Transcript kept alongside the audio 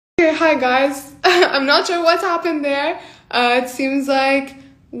Okay, hi guys. I'm not sure what happened there. It seems like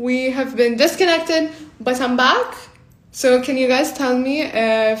we have been disconnected, but I'm back. So can you guys tell me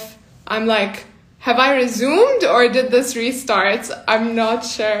if I'm like, have I resumed or did this restart? I'm not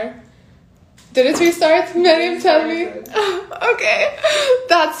sure. Did it restart? Miriam, tell me. Okay,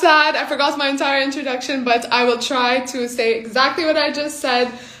 that's sad. I forgot my entire introduction, but I will try to say exactly what I just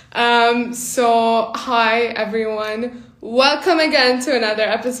said. So hi everyone. Welcome again to another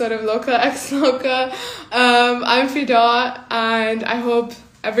episode of Loca X Loca. I'm Fida, and I hope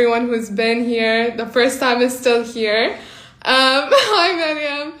everyone who's been here the first time is still here. Hi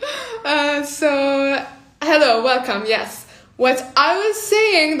Miriam. So hello, welcome, yes. What I was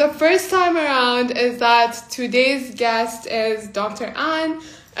saying the first time around is that today's guest is Dr. Anne,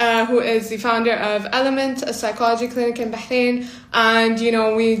 who is the founder of Element, a psychology clinic in Bahrain. And, you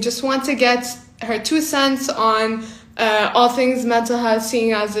know, we just want to get her 2 cents on all things mental health,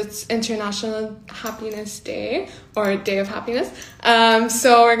 seeing as it's International Happiness Day, or Day of Happiness.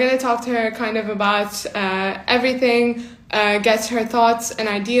 So we're going to talk to her kind of about everything, get her thoughts and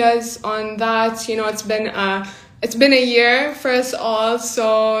ideas on that. You know, it's been a year for us all,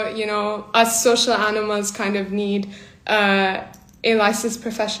 so, you know, us social animals kind of need a licensed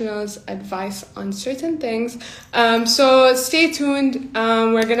professional's advice on certain things. So stay tuned.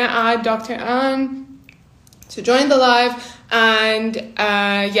 We're going to add Dr. Anne to join the live. And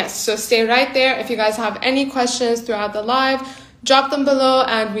yes, so stay right there. If you guys have any questions throughout the live, drop them below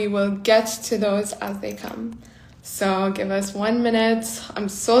and we will get to those as they come. So give us 1 minute. I'm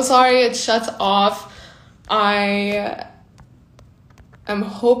so sorry it shut off. I am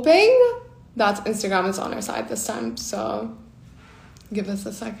hoping that Instagram is on our side this time, so give us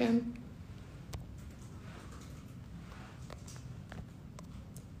a second.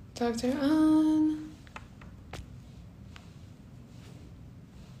 Dr. Anne.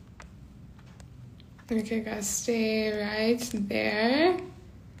 Okay, guys, stay right there.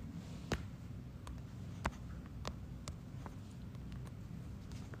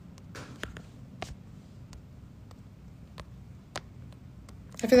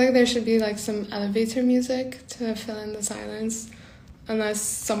 I feel like there should be like some elevator music to fill in the silence, unless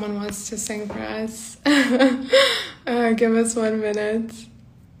someone wants to sing for us. Give us 1 minute.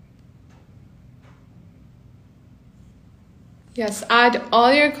 Yes, add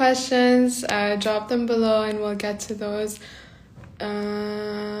all your questions, drop them below and we'll get to those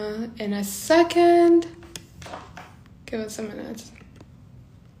in a second. Give us a minute.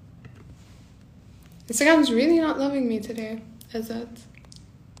 Instagram's really not loving me today, is it?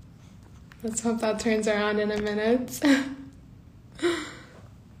 Let's hope that turns around in a minute.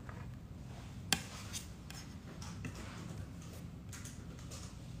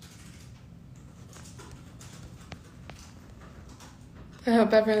 I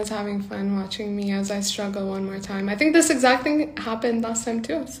hope everyone's having fun watching me as I struggle one more time. I think this exact thing happened last time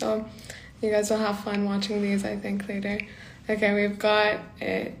too, so you guys will have fun watching these, I think, later. Okay, we've got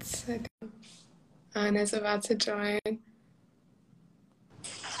it. I think Anna's about to join.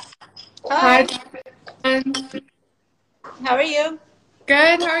 Hi. Hi. How are you?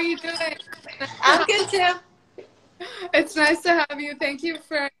 Good. How are you doing? I'm good too. It's nice to have you. Thank you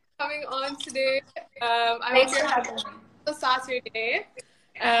for coming on today. Thanks for having me. Saturday.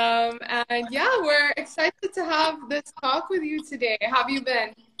 And yeah, we're excited to have this talk with you today. How have you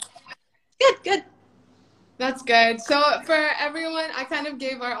been? Good. That's good. So for everyone, I kind of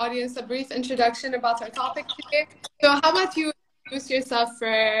gave our audience a brief introduction about our topic today. So how about you introduce yourself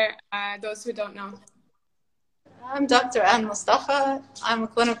for those who don't know? I'm Dr. Anne Mustafa. I'm a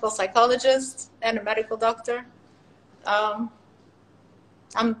clinical psychologist and a medical doctor. I'm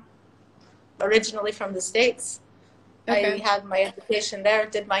originally from the States. Okay. I had my education there,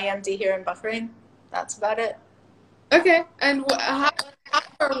 did my MD here in Bahrain. That's about it. Okay. And how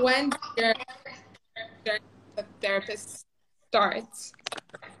or when did your therapist starts?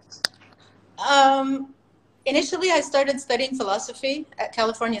 Initially, I started studying philosophy at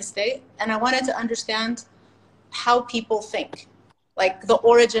California State, and I wanted to understand how people think, like the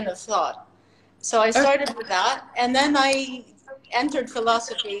origin of thought. So I started with that, and then I entered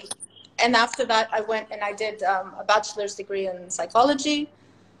philosophy, and after that I went and I did a bachelor's degree in psychology.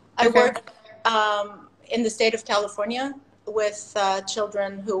 I worked in the state of California with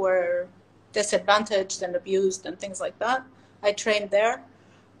children who were disadvantaged and abused and things like that. I trained there.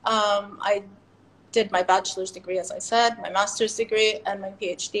 I did my bachelor's degree, as I said, my master's degree, and my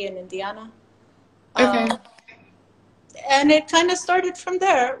PhD in Indiana. And it kind of started from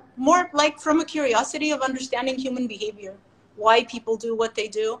there, more like from a curiosity of understanding human behavior, why people do what they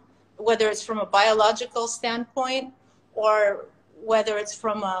do, whether it's from a biological standpoint or whether it's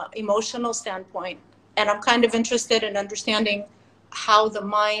from an emotional standpoint. And I'm kind of interested in understanding how the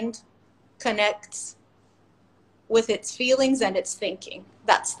mind connects with its feelings and its thinking.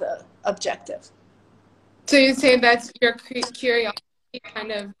 That's the objective. So you say that your curiosity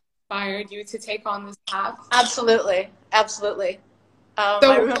kind of inspired you to take on this path? Absolutely, absolutely.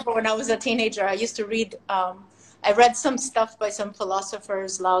 I remember when I was a teenager, I used to read, I read some stuff by some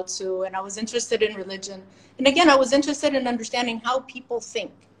philosophers, Lao Tzu, and I was interested in religion. And again, I was interested in understanding how people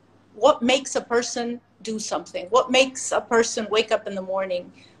think. What makes a person do something? What makes a person wake up in the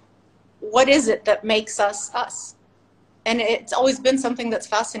morning? What is it that makes us us? And it's always been something that's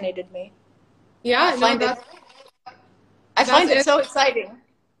fascinated me. Yeah, I find it so exciting.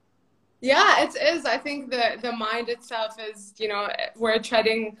 Yeah, it is. I think the mind itself is, you know, we're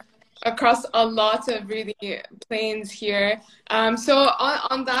treading across a lot of really planes here. So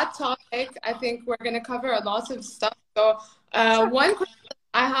on that topic, I think we're going to cover a lot of stuff. So Sure. one question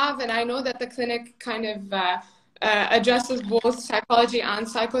I have, and I know that the clinic kind of addresses both psychology and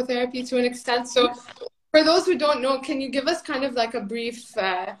psychotherapy to an extent. So for those who don't know, can you give us kind of like a brief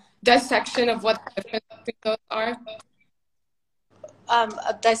dissection of what the difference between those are?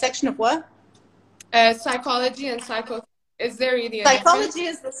 A dissection of what? Psychology and psychotherapy. Is there really a Psychology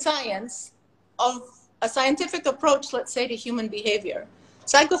difference? is the science of a scientific approach, let's say, to human behavior.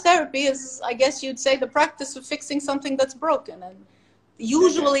 Psychotherapy is, I guess you'd say, the practice of fixing something that's broken. And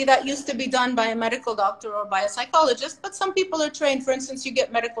usually that used to be done by a medical doctor or by a psychologist, but some people are trained. For instance, you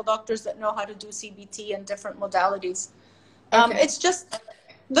get medical doctors that know how to do CBT and different modalities. It's just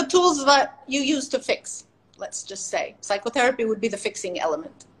the tools that you use to fix, let's just say. Psychotherapy would be the fixing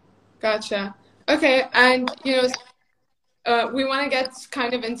element. Gotcha. Okay, and you know, we want to get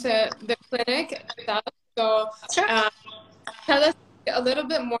kind of into the clinic itself. So Sure. tell us a little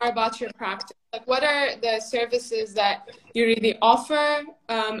bit more about your practice. Like, what are the services that you really offer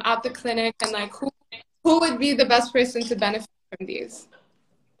at the clinic, and like who would be the best person to benefit from these?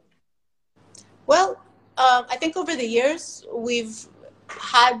 Well, I think over the years we've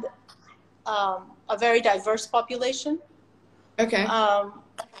had a very diverse population. Okay.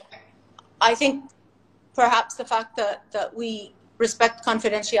 I think perhaps the fact that we respect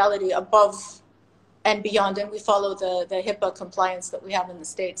confidentiality above and beyond, and we follow the HIPAA compliance that we have in the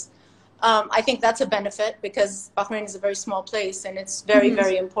States. I think that's a benefit because Bahrain is a very small place, and it's very,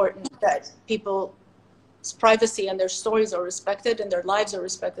 very important that people's privacy and their stories are respected and their lives are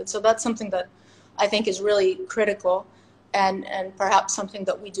respected. So that's something that I think is really critical and perhaps something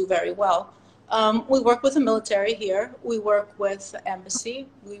that we do very well. We work with the military here. We work with the embassy.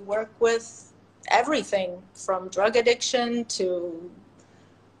 We work with everything from drug addiction to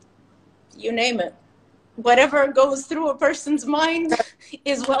you name it. Whatever goes through a person's mind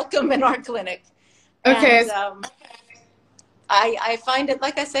is welcome in our clinic. Okay. And, I find it,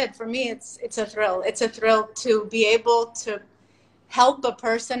 like I said, for me, it's a thrill. It's a thrill to be able to help a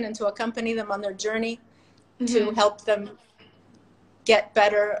person and to accompany them on their journey, to help them get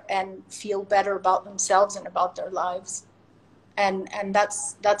better and feel better about themselves and about their lives. And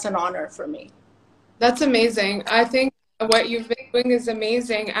that's an honor for me. That's amazing. I think what you've been doing is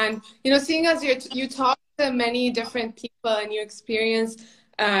amazing. And, you know, seeing as you talk to many different people and you experience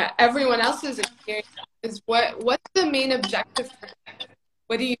everyone else's experience, what's the main objective for you?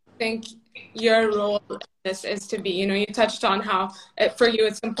 What do you think your role in this is to be? You know, you touched on how for you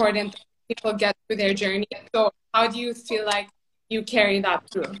it's important that people get through their journey. So how do you feel like you carry that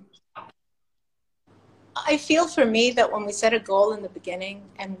through? I feel for me that when we set a goal in the beginning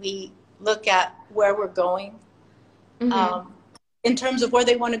and we look at where we're going, in terms of where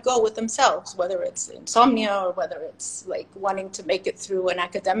they want to go with themselves, whether it's insomnia or whether it's like wanting to make it through an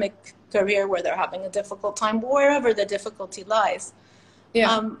academic career where they're having a difficult time, wherever the difficulty lies.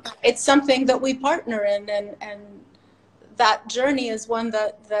 Yeah. It's something that we partner in, and that journey is one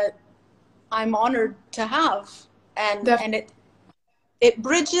that I'm honored to have. And it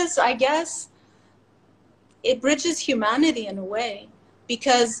bridges, I guess, it bridges humanity in a way,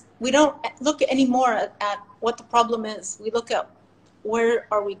 because we don't look anymore at what the problem is. We look at where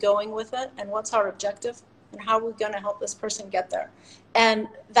are we going with it and what's our objective and how are we going to help this person get there. And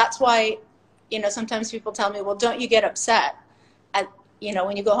that's why, you know, sometimes people tell me, well, don't you get upset at, you know,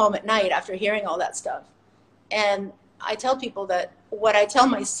 when you go home at night after hearing all that stuff? And I tell people that what I tell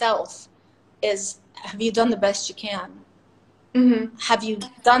myself is, have you done the best you can? Have you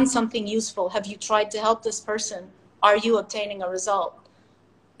done something useful? Have you tried to help this person? Are you obtaining a result?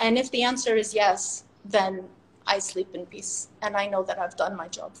 And if the answer is yes, then I sleep in peace. And I know that I've done my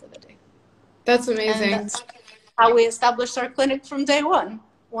job for the day. That's amazing. And that's how we established our clinic from day one.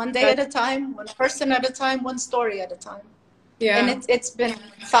 One day at a time, one person at a time, one story at a time. And Yeah. it's been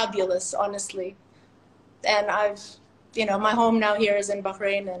fabulous, honestly. And my home now here is in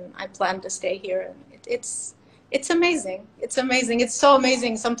Bahrain, and I plan to stay here. And it's amazing. It's amazing. It's so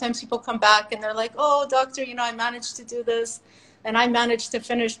amazing. Sometimes people come back and they're like, "Oh, doctor, I managed to do this, and I managed to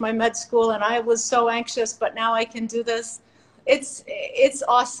finish my med school, and I was so anxious, but now I can do this." It's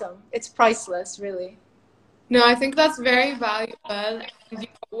awesome. It's priceless, really. No, I think that's very valuable. And,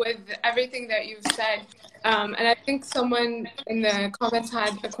 with everything that you've said, and I think someone in the comments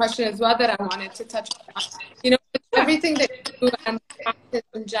had a question as well that I wanted to touch on. With Sure. everything that you do and practice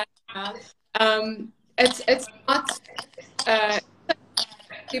in general, it's not uh,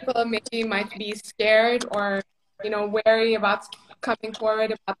 people maybe might be scared or wary about coming forward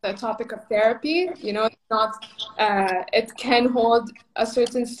about the topic of therapy. It's not it can hold a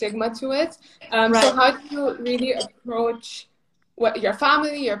certain stigma to it. So Right. how do you really approach what your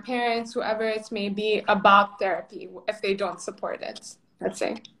family, your parents, whoever it may be, about therapy if they don't support it, let's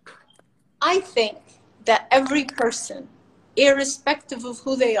say? I think that every person, irrespective of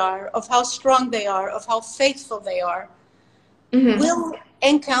who they are, of how strong they are, of how faithful they are, Mm-hmm. will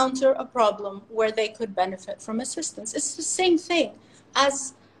encounter a problem where they could benefit from assistance. It's the same thing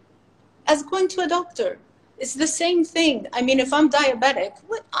as going to a doctor. It's the same thing. I mean, if I'm diabetic,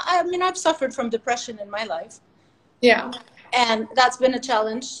 I've suffered from depression in my life, Yeah. and that's been a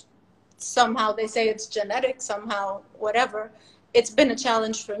challenge. Somehow they say it's genetic, somehow whatever. It's been a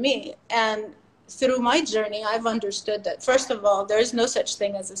challenge for me. And through my journey, I've understood that, first of all, there is no such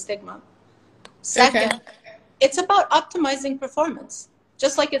thing as a stigma. Okay. Second, it's about optimizing performance.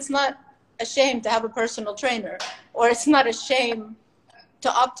 Just like it's not a shame to have a personal trainer, or it's not a shame to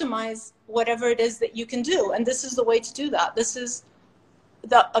optimize whatever it is that you can do. And this is the way to do that. This is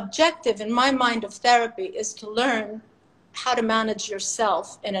the objective in my mind of therapy, is to learn how to manage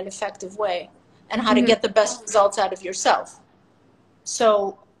yourself in an effective way and how to Mm-hmm. get the best results out of yourself.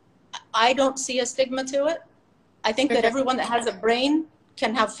 So I don't see a stigma to it. I think that Okay. everyone that has a brain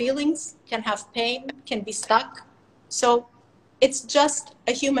can have feelings, can have pain, can be stuck. So it's just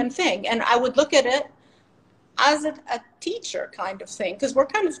a human thing. And I would look at it as a teacher kind of thing, because we're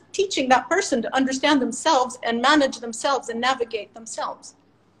kind of teaching that person to understand themselves and manage themselves and navigate themselves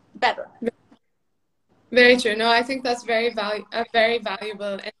better. Very true. No, I think that's a very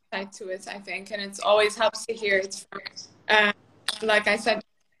valuable insight to it, I think. And it always helps to hear it from, uh, like I said,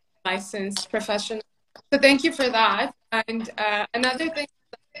 licensed professional. So thank you for that. And another thing,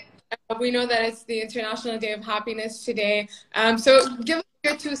 we know that it's the International Day of Happiness today. So give us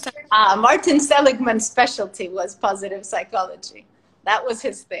your 2 cents. Martin Seligman's specialty was positive psychology. That was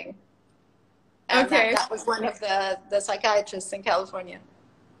his thing. And Okay. that was one of the psychiatrists in California.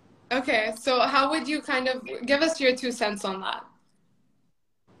 Okay. So how would you kind of give us your 2 cents on that?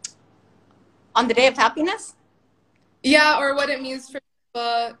 On the Day of Happiness? Yeah, or what it means for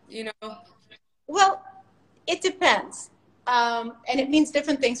people. Well, it depends. And it means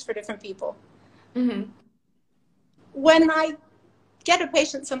different things for different people. Mm-hmm. When I get a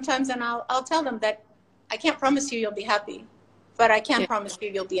patient sometimes, and I'll tell them that I can't promise you you'll be happy, but I can promise you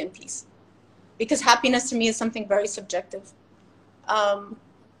you'll be in peace. Because happiness to me is something very subjective.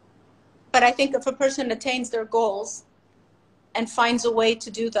 But I think if a person attains their goals and finds a way to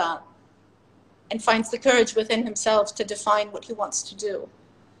do that, and finds the courage within himself to define what he wants to do,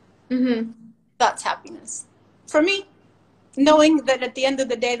 Mm-hmm. that's happiness. For me, knowing that at the end of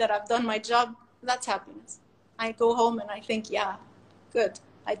the day that I've done my job, that's happiness. I go home and I think, yeah, good,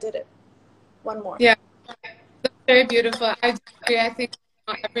 I did it. One more. Yeah, that's very beautiful. I agree. I think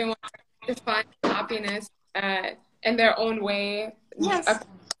everyone defines happiness in their own way, Yes.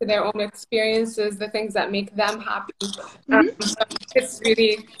 according to their own experiences, the things that make them happy. Mm-hmm. So it's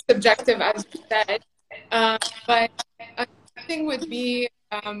really subjective, as you said. But another thing would be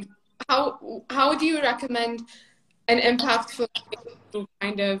how do you recommend an impactful way to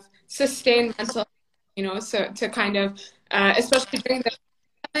kind of sustain mental health, so to kind of, especially during the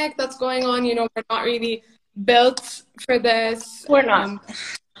pandemic that's going on, we're not really built for this. We're not.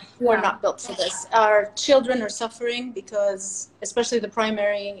 We're Yeah. not built for this. Our children are suffering because, especially the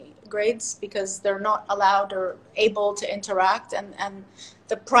primary grades, because they're not allowed or able to interact. And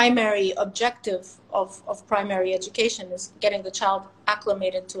the primary objective of primary education is getting the child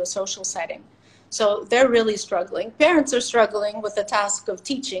acclimated to a social setting. So they're really struggling. Parents are struggling with the task of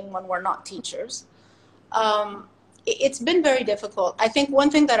teaching when we're not teachers. It's been very difficult. I think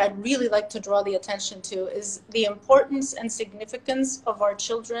one thing that I'd really like to draw the attention to is the importance and significance of our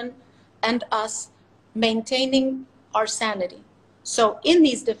children and us maintaining our sanity. So in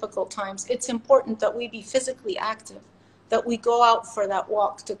these difficult times, it's important that we be physically active, that we go out for that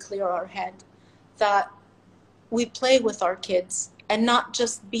walk to clear our head, that we play with our kids and not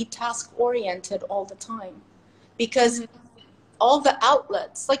just be task oriented all the time. Because all the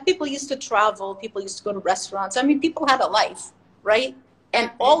outlets, like people used to travel, people used to go to restaurants. I mean, people had a life, right?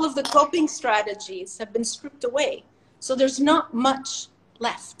 And all of the coping strategies have been stripped away. So there's not much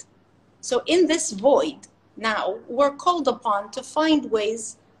left. So in this void now, we're called upon to find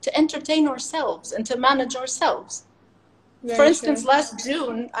ways to entertain ourselves and to manage ourselves. Very For instance, true. last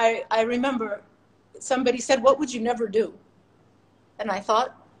June, I remember somebody said, what would you never do? And I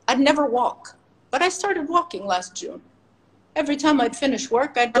thought, I'd never walk. But I started walking last June. Every time I'd finish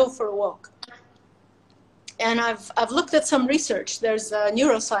work, I'd go for a walk. And I've looked at some research. There's a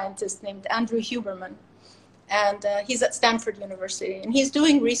neuroscientist named Andrew Huberman, and he's at Stanford University. And he's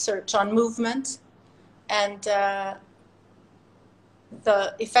doing research on movement and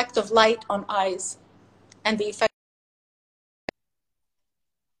the effect of light on eyes and the effect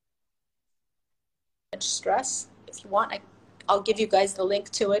of stress. If you want, I'll give you guys the link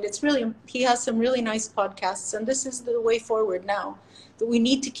to it. It's really, he has some really nice podcasts, and this is the way forward now, that we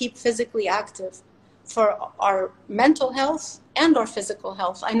need to keep physically active for our mental health and our physical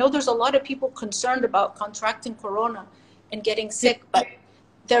health. I know there's a lot of people concerned about contracting corona and getting sick, but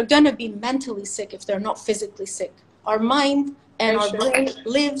they're going to be mentally sick if they're not physically sick. Our mind and our brain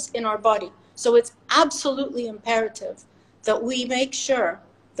lives in our body. So it's absolutely imperative that we make sure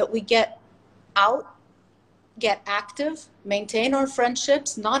that we get out, get active, maintain our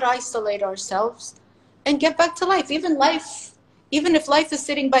friendships, not isolate ourselves, and get back to life. Even if life is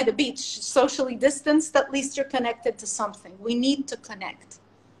sitting by the beach, socially distanced, at least you're connected to something. We need to connect.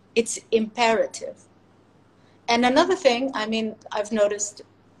 It's imperative. And another thing, I mean, I've noticed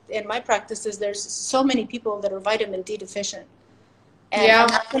in my practices, there's so many people that are vitamin D deficient. And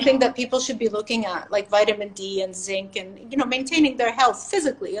that's something that people should be looking at, like vitamin D and zinc, and maintaining their health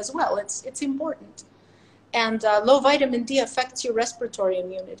physically as well. It's important. And low vitamin D affects your respiratory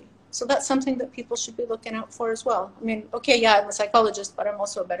immunity. So that's something that people should be looking out for as well. I mean, okay, yeah, I'm a psychologist, but I'm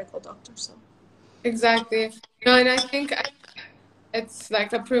also a medical doctor, so. Exactly. No, and I think it's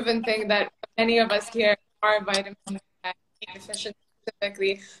like a proven thing that many of us here are vitamin D deficient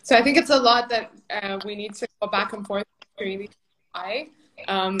specifically. So I think it's a lot that we need to go back and forth to really try.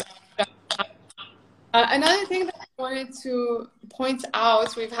 Another thing that I wanted to point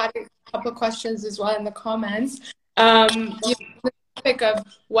out, we've had a couple of questions as well in the comments. The topic of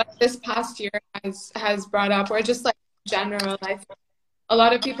what this past year has brought up, or just like in general, I think a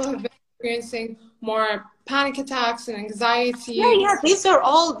lot of people have been experiencing more panic attacks and anxiety. Yeah. These are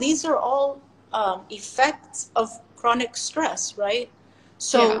all effects of chronic stress, right?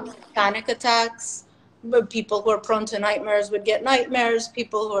 So panic attacks. People who are prone to nightmares would get nightmares.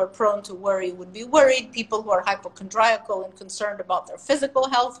 People who are prone to worry would be worried. People who are hypochondriacal and concerned about their physical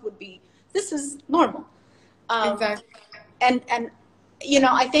health would be. This is normal. Exactly. And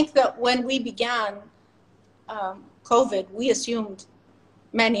I think that when we began COVID,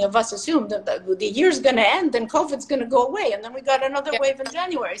 many of us assumed that the year's going to end and COVID's going to go away, and then we got another wave in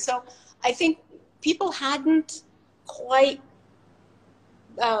January. So I think people hadn't quite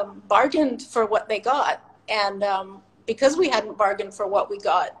bargained for what they got, and because we hadn't bargained for what we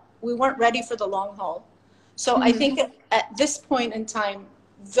got, we weren't ready for the long haul. So I think at this point in time,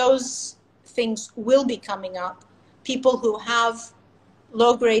 those things will be coming up. People who have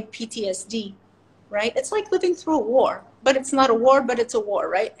low-grade PTSD, right? It's like living through a war, but it's not a war, but it's a war,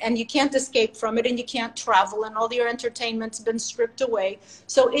 right? And you can't escape from it, and you can't travel, and all your entertainment's been stripped away.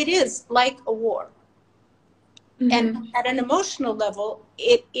 So it is like a war. And at an emotional level,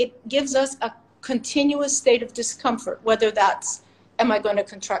 it gives us a continuous state of discomfort, whether that's, am I going to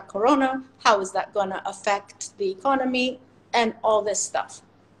contract corona? How is that going to affect the economy? And all this stuff.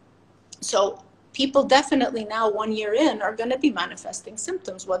 So people definitely now, 1 year in, are going to be manifesting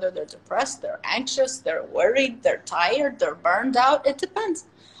symptoms, whether they're depressed, they're anxious, they're worried, they're tired, they're burned out. It depends.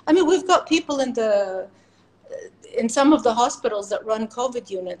 I mean, we've got people in some of the hospitals that run COVID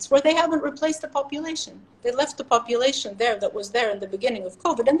units where they haven't replaced the population. They left the population there that was there in the beginning of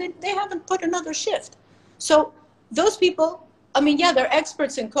COVID, and they haven't put another shift. So those people, I mean, yeah, they're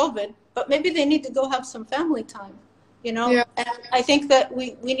experts in COVID, but maybe they need to go have some family time, And I think that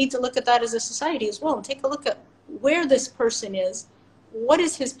we need to look at that as a society as well, and take a look at where this person is, what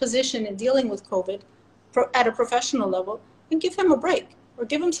is his position in dealing with COVID at a professional level, and give him a break or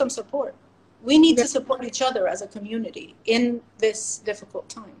give him some support. We need to support each other as a community in this difficult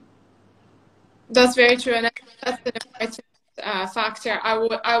time. That's very true, and I think that's an important factor.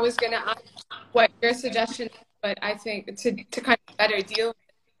 I was going to ask what your suggestion is, but I think to kind of better deal with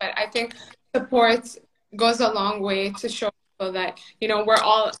it, but I think support goes a long way to show people that, we're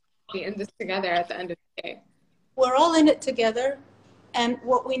all in this together at the end of the day. we're all in it together. And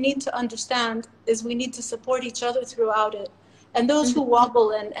what we need to understand is we need to support each other throughout it. And those who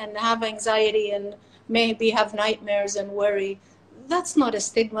wobble and have anxiety and maybe have nightmares and worry, that's not a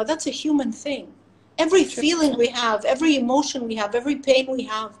stigma. That's a human thing. Every feeling we have, every emotion we have, every pain we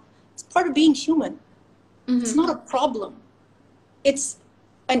have, it's part of being human. It's not a problem. It's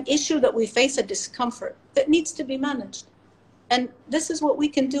an issue that we face, a discomfort that needs to be managed. And this is what we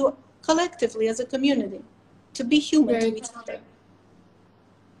can do collectively as a community, to be human to each other.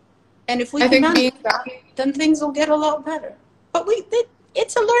 And if we can manage that, then things will get a lot better. But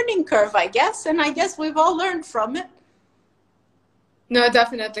it's a learning curve, I guess, and I guess we've all learned from it. No,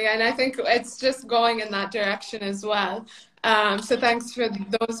 definitely. And I think it's just going in that direction as well. So thanks for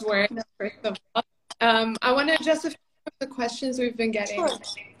those words, first of all. I want to address a few of the questions we've been getting.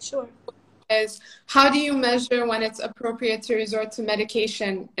 Sure. Is how do you measure when it's appropriate to resort to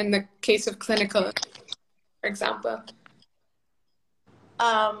medication in the case of clinical, for example?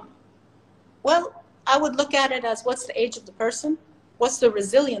 Well, I would look at it as what's the age of the person? What's the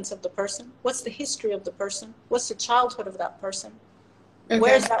resilience of the person? What's the history of the person? What's the childhood of that person? Okay.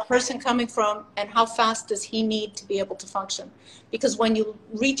 Where's that person coming from, and how fast does he need to be able to function? Because when you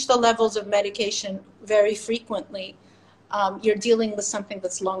reach the levels of medication very frequently, you're dealing with something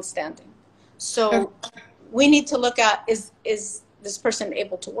that's long-standing. So we need to look at, is this person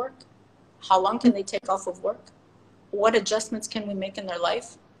able to work? How long can they take off of work? What adjustments can we make in their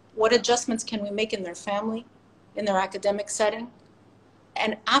life? What adjustments can we make in their family, in their academic setting?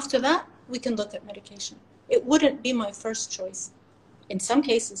 And after that, we can look at medication. It wouldn't be my first choice. In some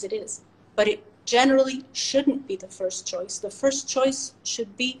cases it is, but it generally shouldn't be the first choice. The first choice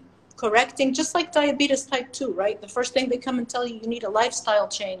should be correcting, just like diabetes type 2, right? The first thing they come and tell you, you need a lifestyle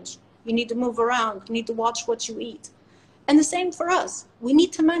change. You need to move around. You need to watch what you eat. And the same for us. We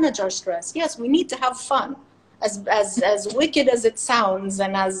need to manage our stress. Yes, we need to have fun. As wicked as it sounds,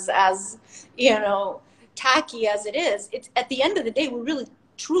 and as you know, tacky as it is, it's at the end of the day, we really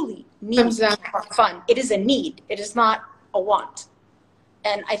truly need to have fun. It is a need. It is not a want.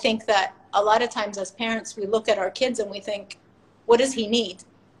 And I think that a lot of times as parents, we look at our kids and we think, what does he need?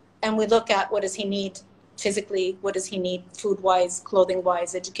 And we look at what does he need physically, what does he need food-wise,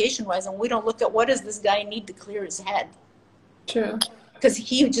 clothing-wise, education-wise, and we don't look at what does this guy need to clear his head. True. Because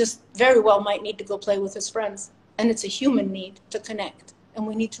he just very well might need to go play with his friends. And it's a human need to connect. And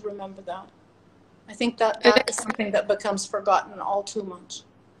we need to remember that. I think that is something that becomes forgotten all too much.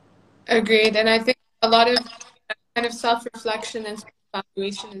 Agreed. And I think a lot of kind of self-reflection and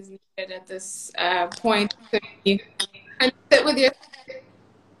self-evaluation is needed at this point. And sit with your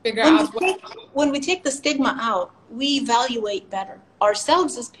figure out when we take the stigma out, we evaluate better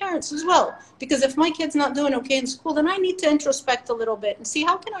ourselves as parents as well. Because if my kid's not doing okay in school, then I need to introspect a little bit and see,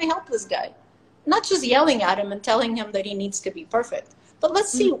 how can I help this guy? Not just yelling at him and telling him that he needs to be perfect, but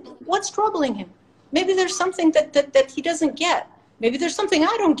let's see what's troubling him. Maybe there's something that he doesn't get. Maybe there's something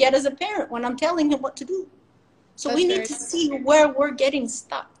I don't get as a parent when I'm telling him what to do. So we need to see where we're getting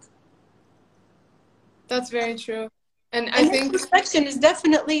stuck. That's very true. And I think introspection is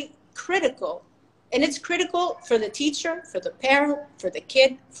definitely critical. And it's critical for the teacher, for the parent, for the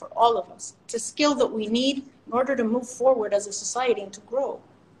kid, for all of us. It's a skill that we need in order to move forward as a society and to grow,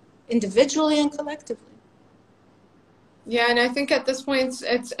 individually and collectively. Yeah, and I think at this point,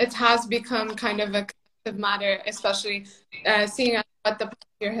 it has become kind of a collective matter, especially seeing what the past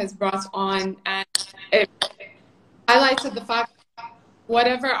year has brought on. And it highlighted the fact that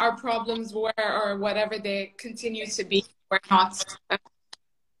whatever our problems were or whatever they continue to be,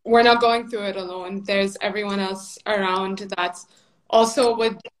 we're not going through it alone. There's everyone else around that also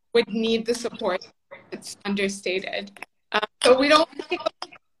would need the support. It's understated. So we don't take up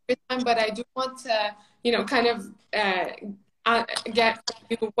every time, but I do want to, kind of get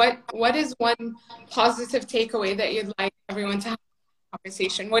you, what is one positive takeaway that you'd like everyone to have in the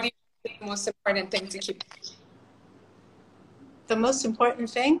conversation? What do you think is the most important thing to keep? The most important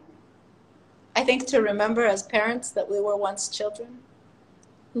thing, I think, to remember as parents that we were once children,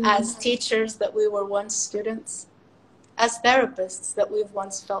 as teachers that we were once students, as therapists that we've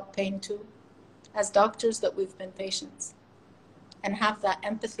once felt pain too, as doctors that we've been patients, and have that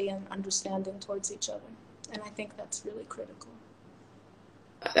empathy and understanding towards each other. And I think that's really critical.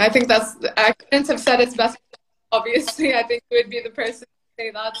 I think I couldn't have said it best. Obviously, I think you would be the person to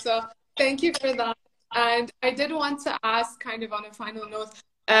say that. So thank you for that. And I did want to ask, kind of on a final note,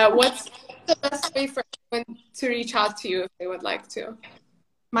 what's the best way for everyone to reach out to you if they would like to?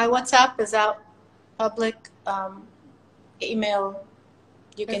 My WhatsApp is out public. Email.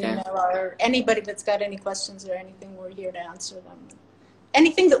 You can email, or anybody that's got any questions or anything, we're here to answer them.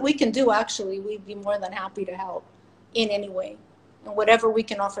 anything that we can do, actually, we'd be more than happy to help in any way. And whatever we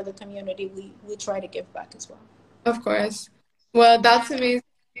can offer the community, we try to give back as well. Of course. Well, that's amazing.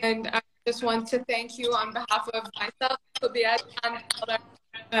 And I just want to thank you on behalf of myself, Tobias,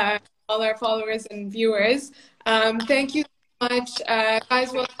 and all our followers and viewers. Thank you so much.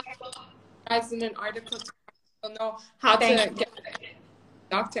 Guys, we'll have in an article to know how to get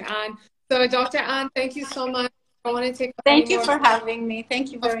Dr. Anne. So, Dr. Anne, thank you so much. I want to take. Thank you for having me.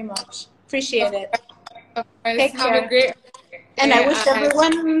 Thank you very much. Appreciate it. Take care. Have a great. And I wish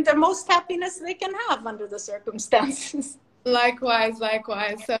everyone the most happiness they can have under the circumstances. Likewise,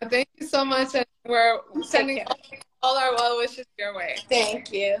 likewise. So thank you so much, and we're sending all our well wishes your way.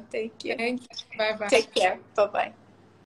 Thank you. Thank you. Thank you. Bye bye. Take care. Bye bye.